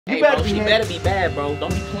Hey, bro, she better be bad, bro.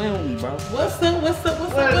 Don't be playing with me, bro. What's up? What's up?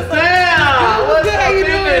 What's up? What's up? Down? What's good? How you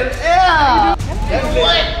doing? Yeah.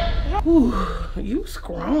 Whew, you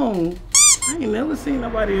strong. I ain't never seen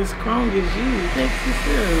nobody as strong as you.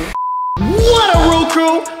 Thanks. What up, Rule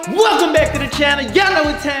Crew? Welcome back to the channel. Y'all know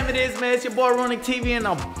what time it is, man. It's your boy Runiktv, and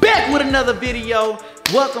I'm back with another video.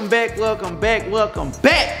 Welcome back, welcome back, welcome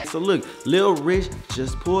back. So look, Lil Rich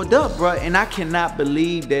just pulled up, bro, and I cannot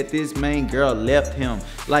believe that this main girl left him.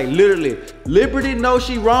 Like literally, Liberty knows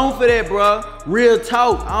she wrong for that, bro. Real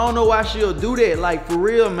talk. I don't know why she'll do that. Like for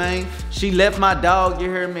real, man. She left my dog, you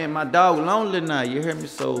hear me? And my dog lonely now, you hear me?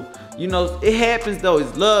 So, you know, it happens though.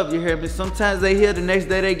 It's love, you hear me? Sometimes they here, the next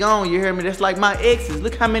day they gone, you hear me? That's like my exes.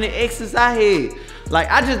 Look how many exes I had. Like,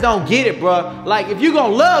 I just don't get it, bro. Like, if you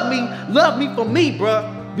gonna love me for me, bro.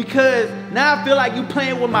 Because now I feel like you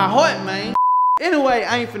playing with my heart, man. Anyway,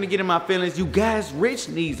 I ain't finna get in my feelings. You guys, Rich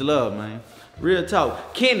needs love, man. Real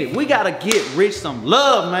talk. Kenny, we gotta get Rich some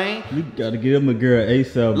love, man. You gotta get him a girl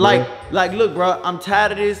ASAP, bro. Like, look, bro, I'm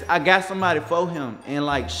tired of this. I got somebody for him, and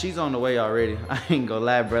like, she's on the way already. I ain't gonna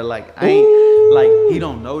lie, bro. Like, he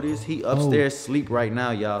don't know this. He upstairs sleep right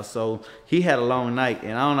now, y'all. So he had a long night,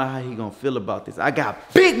 and I don't know how he gonna feel about this. I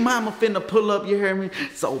got Big Mama finna pull up, you hear me?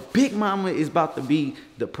 So Big Mama is about to be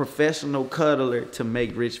the professional cuddler to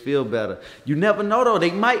make Rich feel better. You never know though.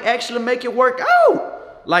 They might actually make it work out.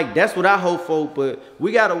 Like, that's what I hope for, but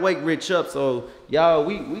we gotta wake Rich up. So y'all,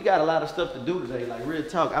 we got a lot of stuff to do today. Like, real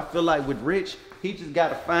talk, I feel like with Rich, he just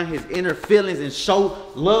gotta find his inner feelings and show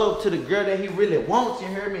love to the girl that he really wants, you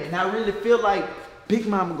hear me? And I really feel like Big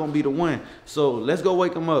Mama gonna be the one. So let's go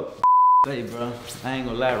wake him up. Hey, bro, I ain't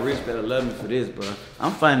gonna lie, Rich better love me for this, bro.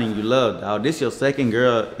 I'm finding you love, dog. This your second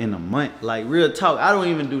girl in a month. Like, real talk, I don't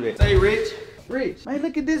even do that. Say, Rich, man,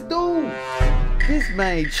 look at this dude. This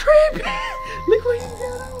man tripping. Look what he's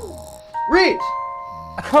doing. Rich.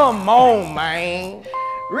 Come on, man.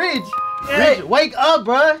 Rich, wake up,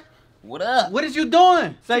 bro. What up? What is you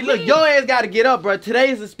doing? Say, look, your ass gotta get up, bro. Today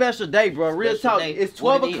is a special day, bro. Real talk. It's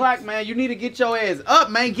 12 o'clock, man. You need to get your ass up,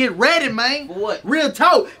 man. Get ready, man. For what? Real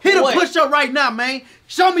talk. Hit a push up right now, man.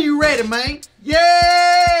 Show me you ready, man.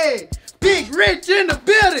 Yeah! Big Rich in the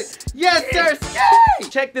building. Yes, sir. Yay!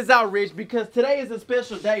 Check this out, Rich, because today is a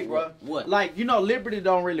special day, bro. What? Like, you know, Liberty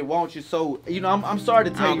don't really want you, so, you know, I'm sorry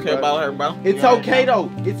to tell you, I don't care about her, bro. It's okay,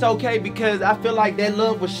 though. It's okay, because I feel like that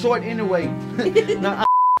love was short anyway.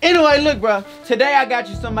 Anyway, look, bro. Today I got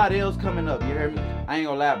you somebody else coming up. You heard me? I ain't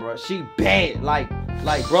gonna lie, bro. She bad, like,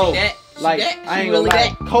 bro. I ain't gonna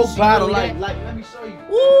lie. Coke bottle, like, let me show you.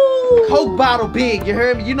 Woo! Coke bottle big. You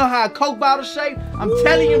heard me? You know how a Coke bottle shape? I'm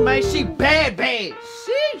telling you, man. She bad.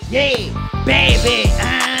 Yeah, bad.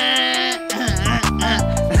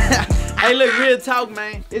 Hey, look, real talk,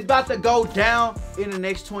 man. It's about to go down in the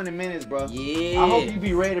next 20 minutes, bro. Yeah. I hope you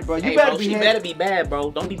be ready, bro. Hey, bro, she better be bad,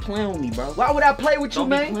 bro. Don't be playing with me, bro. Why would I play with you,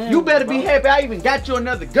 man? You better be happy I even got you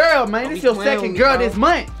another girl, man. This your second girl this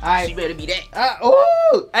month. She better be that.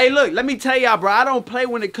 Oh, hey, look, let me tell y'all, bro. I don't play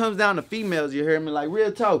when it comes down to females, you hear me? Like,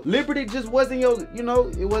 real talk. Liberty just wasn't your, you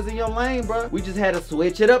know, it wasn't your lane, bro. We just had to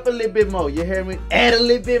switch it up a little bit more, you hear me? Add a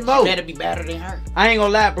little bit more. She better be better than her. I ain't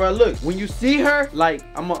gonna lie, bro. Look, when you see her, like,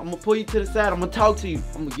 I'm gonna pull you to the side. I'm gonna talk to you.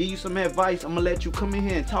 I'm gonna give you some advice. I'm gonna let you come in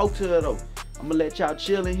here and talk to her, though. I'm gonna let y'all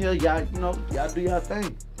chill in here. Y'all, you know, y'all do y'all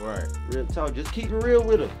thing. Right. Real talk. Just keep it real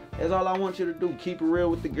with her. That's all I want you to do. Keep it real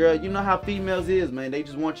with the girl. You know how females is, man. They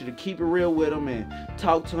just want you to keep it real with them and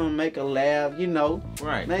talk to them, make her laugh, you know.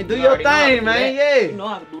 Right. Man, do your thing, man. Yeah. You know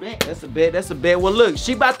how to do that. That's a bet. That's a bet. Well, look,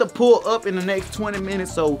 she about to pull up in the next 20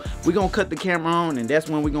 minutes, so we're gonna cut the camera on, and that's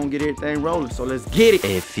when we're gonna get everything rolling. So let's get it.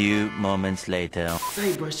 A few moments later.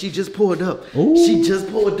 Say, bro, she just pulled up. Ooh. She just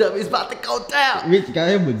pulled up. It's about to go down. Rich got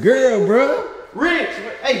him a girl, bro. Rich,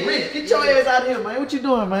 hey, Rich, get your ass out of here, man. What you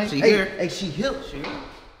doing, man? She here. Hey, she here.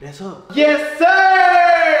 That's her. Yes,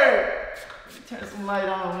 sir. Turn some light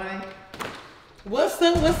on, man. What's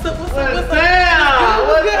up? What's up? What's down?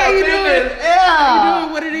 What's good? How you doing? Yeah. How you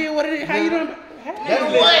doing? What it is? How you doing?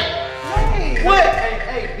 Hey. What? Hey. What?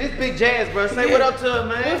 Hey, this big jazz, bro. Say what up to her,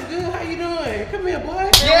 man. What's good? How you doing? Come here, boy.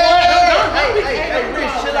 Yeah. Hey,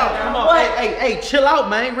 Rich, chill out. Come on. Hey, chill out,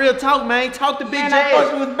 man. Real talk, man. Talk to big jazz. I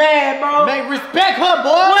thought you was bad, bro. Man, respect her, boy.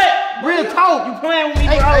 What? Real talk. You playing with me,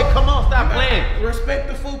 bro? Hey, come on, stop playing. Respect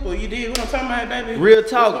the football. You did what I'm talking about, baby. Real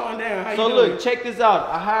talk. What's going down? How So you look, doing? check this out.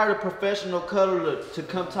 I hired a professional cuddler to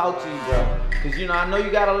come talk to you, bro. Cause you know I know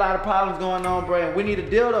you got a lot of problems going on, bro. And we need to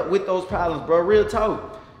deal with those problems, bro. Real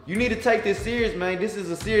talk. You need to take this serious, man. This is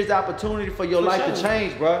a serious opportunity for your life to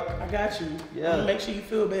change, bro. I got you. Yeah. I'm gonna make sure you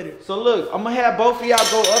feel better. So look, I'm gonna have both of y'all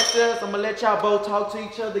go upstairs. I'm gonna let y'all both talk to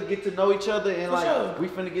each other, get to know each other, and we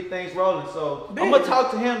finna get things rolling. So I'm gonna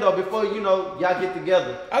talk to him though before y'all get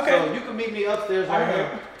together. Okay. So you can meet me upstairs right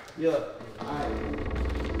now. Yeah.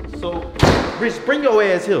 Alright. So, Rich, bring your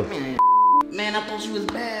ass here. Man, I thought she was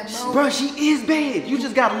bad, bro. Bro, she is bad. You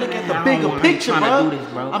just gotta look at the bigger picture, bro. bro. Do this,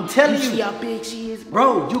 bro. I'm telling you. See how big she is,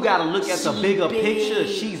 bro. You gotta look at the bigger picture.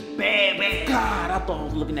 She's bad, bad. God, I thought I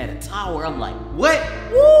was looking at a tower. I'm like, what?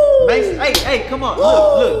 woo! Mason, hey, come on.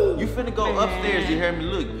 Look. You finna go upstairs. You hear me?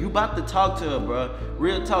 Look, you about to talk to her, bro.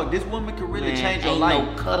 Real talk. This woman can really change your life.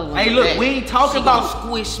 No cuddling hey, with look, that. we ain't talking she about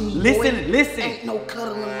squish me. Listen. Ain't no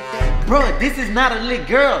cuddling with that. Bro, this is not a lit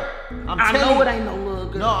girl. I know it ain't no little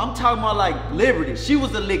girl. No, I'm talking about like Liberty. She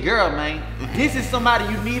was a lit girl, man. This is somebody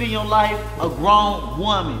you need in your life, a grown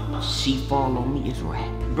woman. She fall on me, it's rap.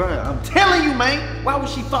 Bruh, I'm telling you, man. Why would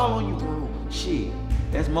she fall on you? Shit,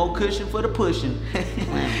 that's more cushion for the pushing.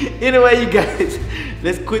 Anyway, you guys,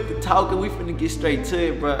 let's quit the talking. We finna get straight to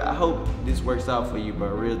it, bruh. I hope this works out for you, bro.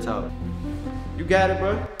 Real talk. You got it,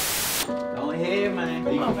 bro. Go ahead, man.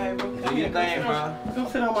 Come on, baby. Do your thing, bro. Come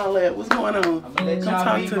sit on my lap. What's going on? I'm gonna let Come y'all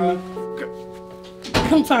talk be, to bro. me.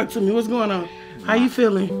 Come talk to me. What's going on? How you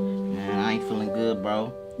feeling? Man, I ain't feeling good,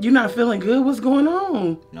 bro. You not feeling good? What's going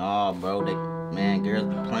on? No, bro. Girls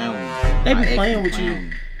be playing with me. They My be ex playing with with you.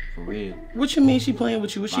 me, for real. What you mean she playing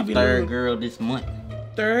with you? What she My be third doing? girl this month.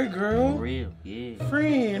 Third girl? For real, yeah.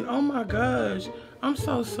 Friend, oh my gosh. I'm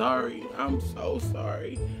so sorry. I'm so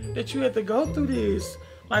sorry that you had to go through this.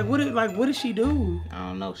 What did she do? I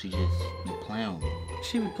don't know. She just be playing with me.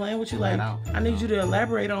 She be playing with you Flat like, out. I need you to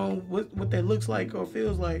elaborate on what that looks like or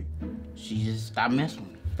feels like. She just stopped messing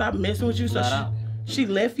with me. Stop messing with you. So Flat out. she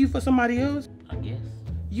left you for somebody else? I guess.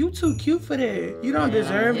 You too cute for that. You don't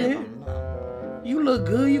deserve it. You look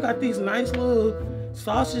good. You got these nice little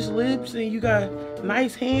sausage lips and you got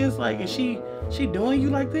nice hands. And she doing you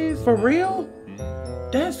like this? For real?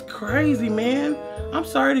 That's crazy, man. I'm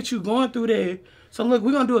sorry that you're going through that. So look,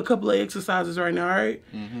 we're gonna do a couple of exercises right now, all right?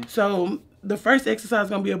 So the first exercise is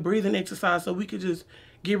gonna be a breathing exercise so we could just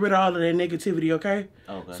get rid of all of that negativity, okay?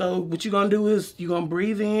 Okay. So what you're gonna do is you're gonna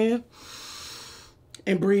breathe in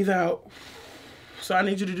and breathe out. So I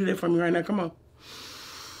need you to do that for me right now. Come on.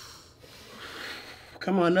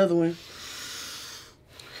 Come on, another one.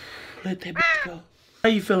 Let that bitch go. How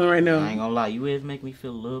you feeling right now? I ain't gonna lie. You always make me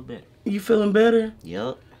feel a little better. You feeling better?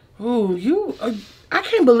 Yup. Ooh, I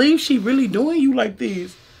can't believe she really doing you like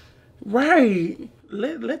this. Right.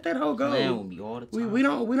 Let that hoe go. Man with me all the time. We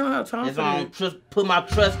don't have time That's for why I that. don't put my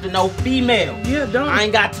trust in no female. Yeah, don't. I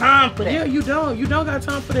ain't got time for that. Yeah, you don't. You don't got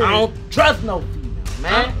time for that. I don't trust no female,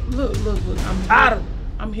 man. Look. I'm Tired of it.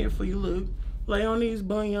 I'm here for you. Look, lay on these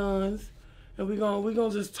bunions, and we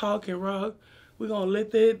gonna just talk and rock. We gonna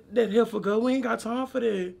let that heifer go. We ain't got time for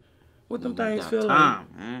that. What them things feel time,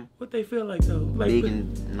 like? man. What they feel like though? Like Big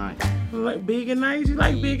and nice. Like big and nice? You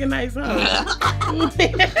like big and nice, huh?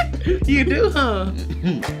 You do, huh?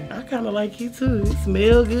 I kind of like you too. You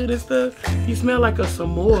smell good and stuff. You smell like a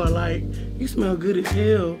s'more. Like, you smell good as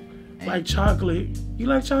hell. Like chocolate. You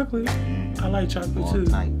like chocolate? I like chocolate All too.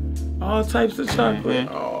 type. All types of chocolate.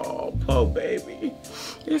 Oh, poor baby.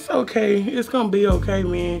 It's okay. It's gonna be okay,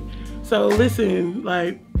 man. So listen,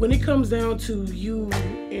 when it comes down to you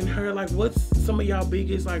and her, what's some of y'all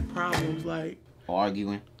biggest problems?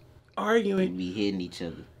 Arguing. Arguing. We hitting each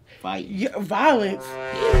other. Fighting. Yeah, violence.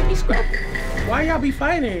 Yeah, we scrapping. Why y'all be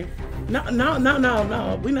fighting? No.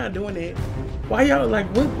 We're not doing that. Why y'all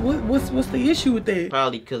what's the issue with that?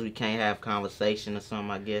 Probably because we can't have conversation or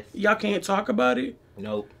something, I guess. Y'all can't talk about it?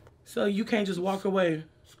 Nope. So you can't just walk away?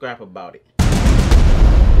 Scrap about it.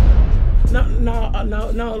 No,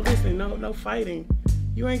 listen, no fighting.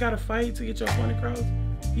 You ain't gotta fight to get your point across.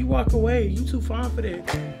 You walk away, you too fine for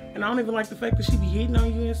that. And I don't even like the fact that she be hitting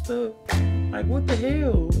on you and stuff. What the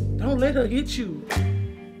hell? Don't let her hit you.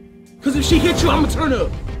 Cause if she hit you, I'ma turn up.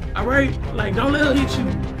 All right? Don't let her hit you.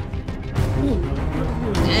 Ooh.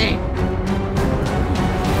 Dang.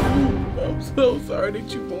 Ooh, I'm so sorry that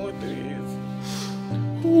you going through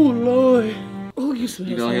this. Ooh, Lord. Ooh, you smell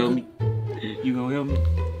You gonna help me? You gonna help me?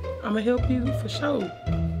 I'ma help you for sure.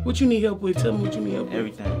 What you need help with? Tell me what you need help with.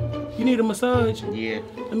 Everything. You need a massage? Yeah.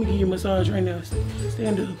 Let me give you a massage right now.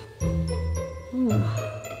 Stand up. Ooh.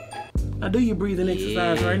 Now do your breathing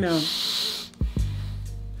exercise right now.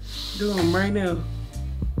 Do them right now.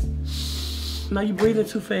 Now you breathing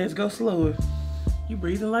too fast. Go slower. You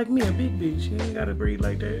breathing like me, a big bitch. You ain't gotta breathe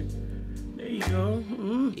like that. There you go.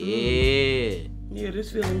 Yeah. Yeah,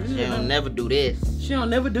 this feeling good. She don't never do this. She She don't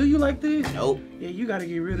never do you like this? Nope. Yeah, you gotta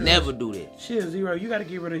get rid of Never her. do that. She a 0. You gotta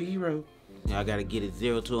get rid of the hero. Y'all gotta get it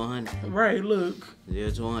 0 to 100. Right, look. 0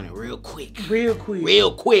 to 100 real quick. Real quick.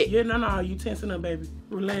 Real quick. Yeah, no, you tensing up, baby.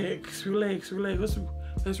 Relax.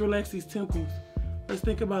 Let's relax these temples. Let's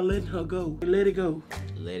think about letting her go. Let it go.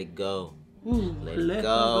 Let it go. Ooh, Let her it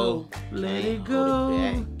go. Let Can't it go. hold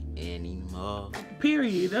it back anymore.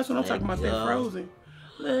 Period. That's what I'm Let talking it about. That go. Frozen.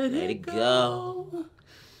 Let it go.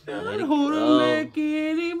 Let it hold go. her back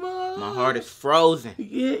anymore. My heart is frozen.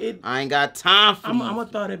 Yeah, I ain't got time for I'm these. gonna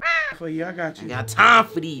throw that for you. I got I you. ain't got time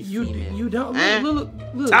for these. You females. don't Huh?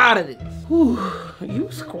 look. Tired of this. Whew, you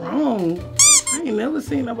strong. I ain't never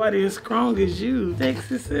seen nobody as strong as you.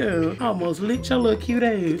 Sexy self. Almost licked your little cute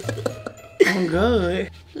ass. Oh God.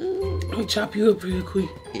 Let me chop you up real quick.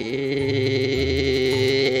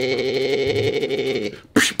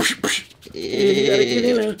 Yeah, you gotta get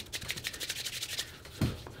in there.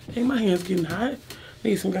 Hey, my hands getting hot.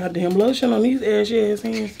 Need some goddamn lotion on these ashy ass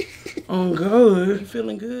hands. Oh God. You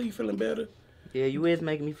feeling good? You feeling better? Yeah, you is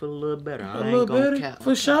making me feel a little better. A little better?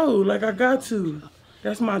 For sure. Like I got to.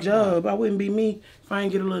 That's my job. I wouldn't be me if I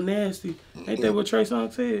ain't get a little nasty. Ain't that what Trey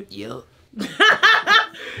Songz said? Yup.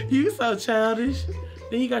 You so childish.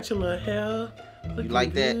 Then you got your little hair. You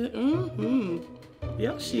like that? Mm-hmm.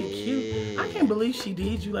 Yo, she cute. I can't believe she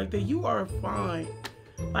did you like that. You are fine.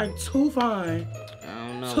 Like too fine. I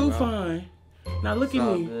don't know, Too bro. fine. Now look It's at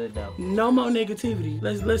all me. good, though. No more negativity.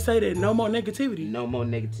 Let's say that. No more negativity. No more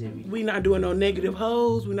negativity. We not doing no negative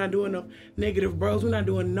hoes. We not doing no negative bros. We not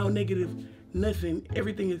doing no negative nothing.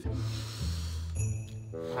 Everything is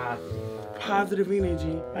positive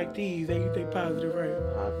energy. Like these, they positive,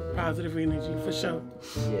 right? Positive energy for sure.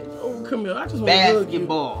 Yes. Oh, come here. I just want to hug you.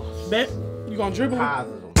 Basketball. You gonna dribble?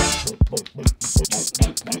 Positive.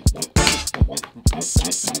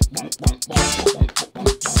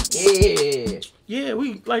 Yeah. Yeah,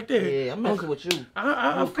 we like that. Yeah, I'm messing with you.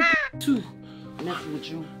 I too. Messing with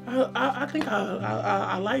you. I think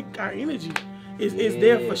I like our energy. It's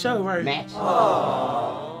there for sure, right? Match.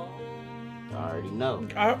 I already know.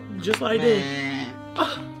 Just like that.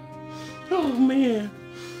 Oh man.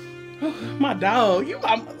 My dog. You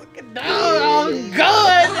my motherfucking dog. Oh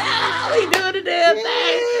God. We doing the damn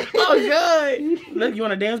thing. Oh God. Look, you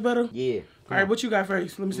wanna dance better? Yeah. Alright, what you got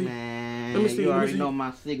first? Let me see. Man, Let me see, you let me already see. know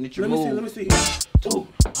my signature Let me move. see. Oh,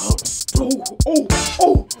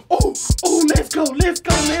 let's go.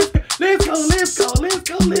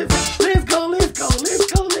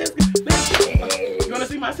 You wanna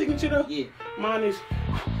see my signature though? Yeah. Mine is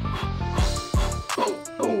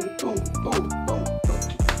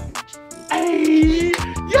Hey,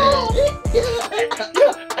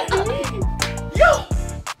 yo.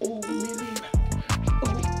 Oh, Millie.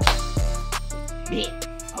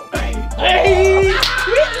 Hey,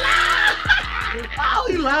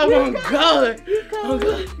 we live on God. Oh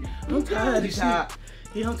God. I'm tired of this shit.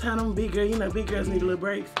 Yeah, I'm tired. I'm a big girl. You know, big girls need a little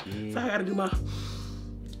breaks. So I gotta do my.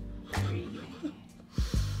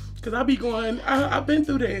 Cause I be going, I've been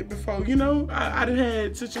through that before, you know? I done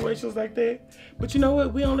had situations like that. But you know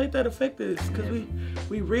what? We don't let that affect us. Cause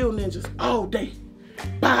we real ninjas all day.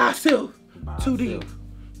 By ourselves. Too deep.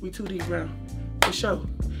 We too deep round. For sure.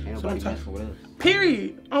 Ain't So I'm nobody talking. messing with us.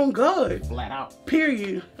 Period. On God. Flat out.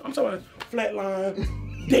 Period. I'm talking about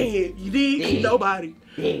flatline. Dead. You dig? Dead. Nobody.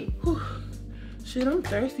 Yeah. Whew. Shit, I'm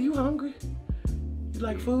thirsty. You hungry? You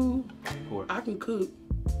like food? Course. I can cook.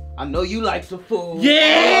 I know you like some food. Yeah!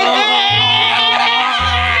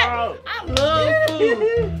 I love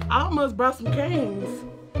food. I almost brought some canes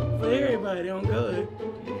for everybody on God.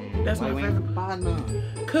 That's my Why we favorite. ain't buy none?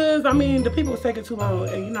 Cause I mean the people was taking too long,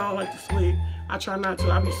 and you know I don't like to sweat. I try not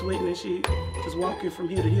to. I be sweating and shit, just walking from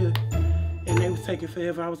here to here, and they was taking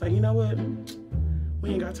forever. I was like, you know what? We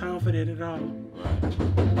ain't got time for that at all.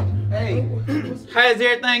 Hey, how's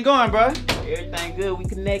everything going, bro? Everything good. We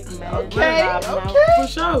connected, man. Okay, For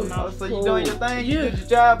sure. Oh, so you doing your thing? You Yeah. did your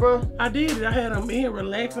job, bro? I did it. I had him in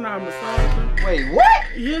relaxing, I massaging. Wait,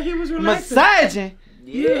 what? Yeah, he was relaxing. Massaging?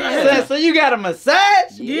 Yeah, I had So you got a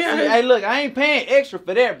massage? Yeah. Hey, look, I ain't paying extra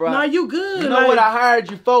for that, bro. Nah, you good. You know like, what I hired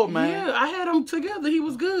you for, man? Yeah, I had him together. He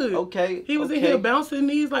was good. Okay. He was in okay. here bouncing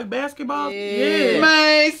these like basketball. Yeah.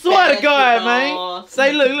 Man, swear to God, Basketball, man.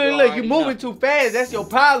 Say, look, you already moving know. too fast. That's your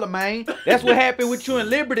problem, man. That's what happened with you and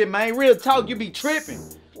Liberty, man. Real talk, you be tripping.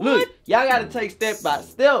 Look, y'all gotta take step by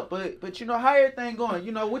step, but you know how everything going.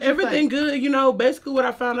 You know what you Everything think? good. You know, basically what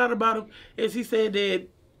I found out about him is he said that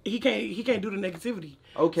he can't do the negativity.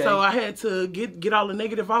 Okay. So I had to get all the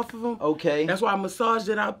negative off of him. Okay. That's why I massaged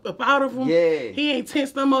it up out of him. Yeah. He ain't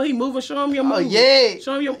tense no more. He moving. Show him your move. Oh yeah.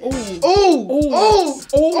 Show him your ooh. Ooh. Ooh.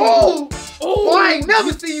 Ooh. Ooh. Boy, I ain't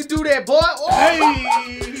never seen you do that, boy. Ooh. Hey.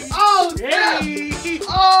 Oh snap. Hey.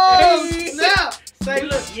 Oh Hey. snap. Say,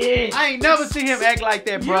 look, Yeah. I ain't never seen him act like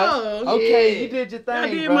that, bro. Yeah. Okay, Yeah. you did your thing, I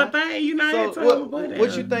did bro. my thing. You know, I ain't So told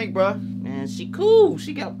what you think, bro? Man, she cool.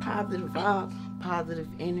 She got positive vibes, positive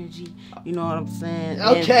energy. You know what I'm saying? And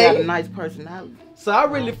Okay. she got a nice personality. So I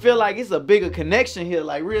really feel like it's a bigger connection here,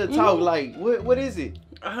 like real talk. Like, what is it?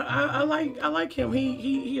 I like him.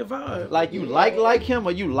 He a vibe. Like you like him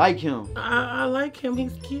or you like him? I like him.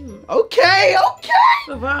 He's cute. Okay.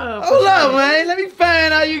 The vibe. Hold up, man. Let me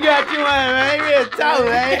find how you got you on, man. Real talk,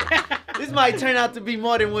 man. This might turn out to be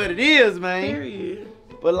more than what it is, man. Period.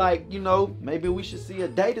 But like, you know, maybe we should see a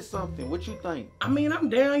date or something. What you think? I mean, I'm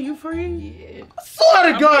down. You free? Yeah.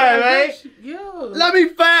 Swear to God, man. Yeah. Let me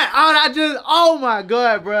find out. Oh my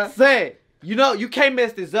God, bro. Say, you know, you can't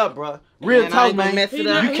mess this up, bro. Real Man, I talk, ain't gonna man. mess it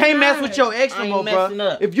up. You can't mess with your ex I no ain't more, messing bro.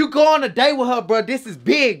 up. If you go on a date with her, bro, this is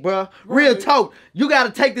big, bro. Real Right. talk. You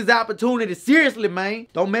gotta take this opportunity seriously, man.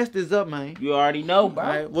 Don't mess this up, man. You already know, bro. All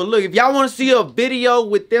right. Well, look, if y'all want to see a video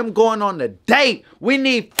with them going on the date, we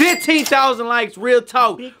need 15,000 likes. Real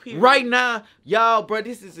talk. Big period. Right now, y'all, bro,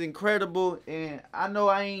 this is incredible. And I know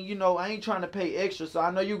I ain't trying to pay extra, so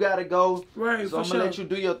I know you gotta go. Right, So I'm for gonna sure. let you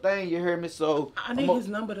do your thing. You heard me? So I need his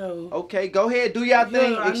number though. Okay, go ahead, do y'all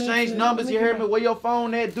thing. I need Exchange to- numbers. You I need heard to- me? Where your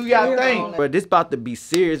phone at? Do y'all Where your thing, phone at? bro. This about to be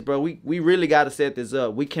serious, bro. We really gotta set this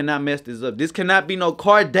up. We cannot mess this up. This cannot be no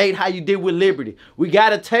car date how you did with Liberty. We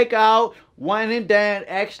gotta take out, wine and dine.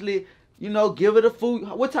 Actually, you know, give it a food.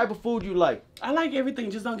 What type of food you like? I like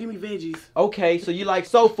everything. Just don't give me veggies. Okay, so you like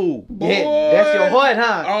soul food. Boy. Yeah, that's your heart,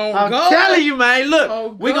 huh? Oh, I'm God. telling you, man. Look, Oh,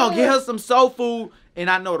 we gonna God. get her some soul food, and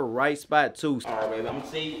I know the right spot too. All right, baby. I'm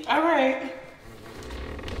gonna see you. All right.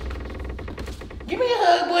 Give me a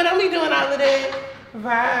hug, boy. Don't be doing all of that.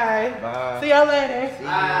 Bye. Bye. See y'all later.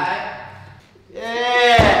 Alright.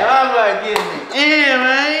 Yeah, I'm about getting it in,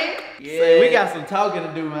 man. Yeah. Say, we got some talking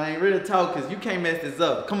to do, man. Real talk, cause you can't mess this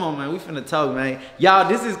up. Come on, man. We finna talk, man. Y'all,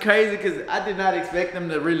 this is crazy, cause I did not expect them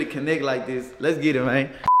to really connect like this. Let's get it, man.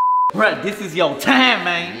 Bruh, this is your time,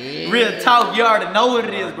 man. Yeah. Real talk, you already know what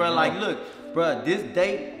it is, bruh. Like, look, bruh, this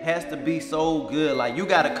date has to be so good. Like, you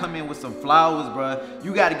gotta come in with some flowers, bruh.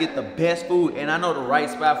 You gotta get the best food, and I know the right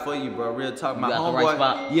spot for you, bruh. Real talk, my got the homeboy. right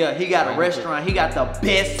spot? Yeah, he got a Right. restaurant. He got the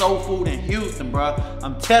best soul food in Houston, bruh.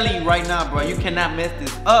 I'm telling you right now, bruh. You cannot mess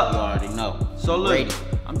this up. You already know. So look, Ready.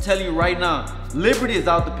 I'm telling you right now, Liberty is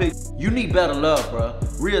out the picture. You need better love, bro.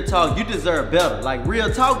 Real talk, you deserve better. Like real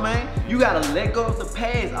talk, man. You gotta let go of the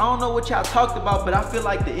past. I don't know what y'all talked about, but I feel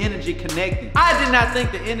like the energy connected. I did not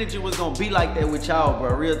think the energy was gonna be like that with y'all,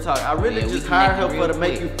 bro. Real talk. I really Yeah, we just hired her connected for to real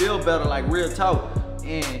make you quick. feel better, like real talk.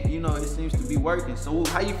 And you know, it seems to be working. So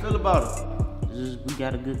how you feel about it? We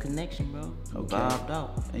got a good connection, bro. Okay. Vibed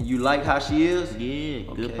out. And you like how she is?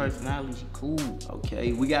 Yeah, good Okay. personality. She cool.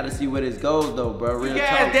 Okay, we gotta see where this goes though, bro. Real You talk.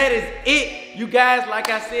 guys, That is it. You guys, like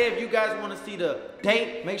I said, if you guys want to see the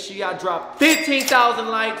date, make sure y'all drop 15,000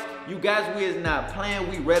 likes. You guys, we is not playing.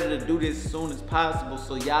 We ready to do this as soon as possible.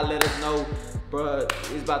 So y'all let us know, bro.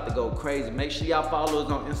 It's about to go crazy. Make sure y'all follow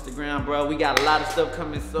us on Instagram, bro. We got a lot of stuff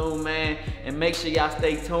coming soon, man. And make sure y'all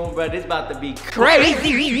stay tuned, bro. This about to be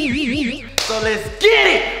crazy. So let's get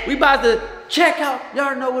it. We about to check out.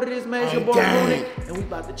 Y'all know what it is, man. It's your boy Runik, and we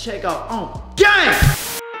about to check out on game.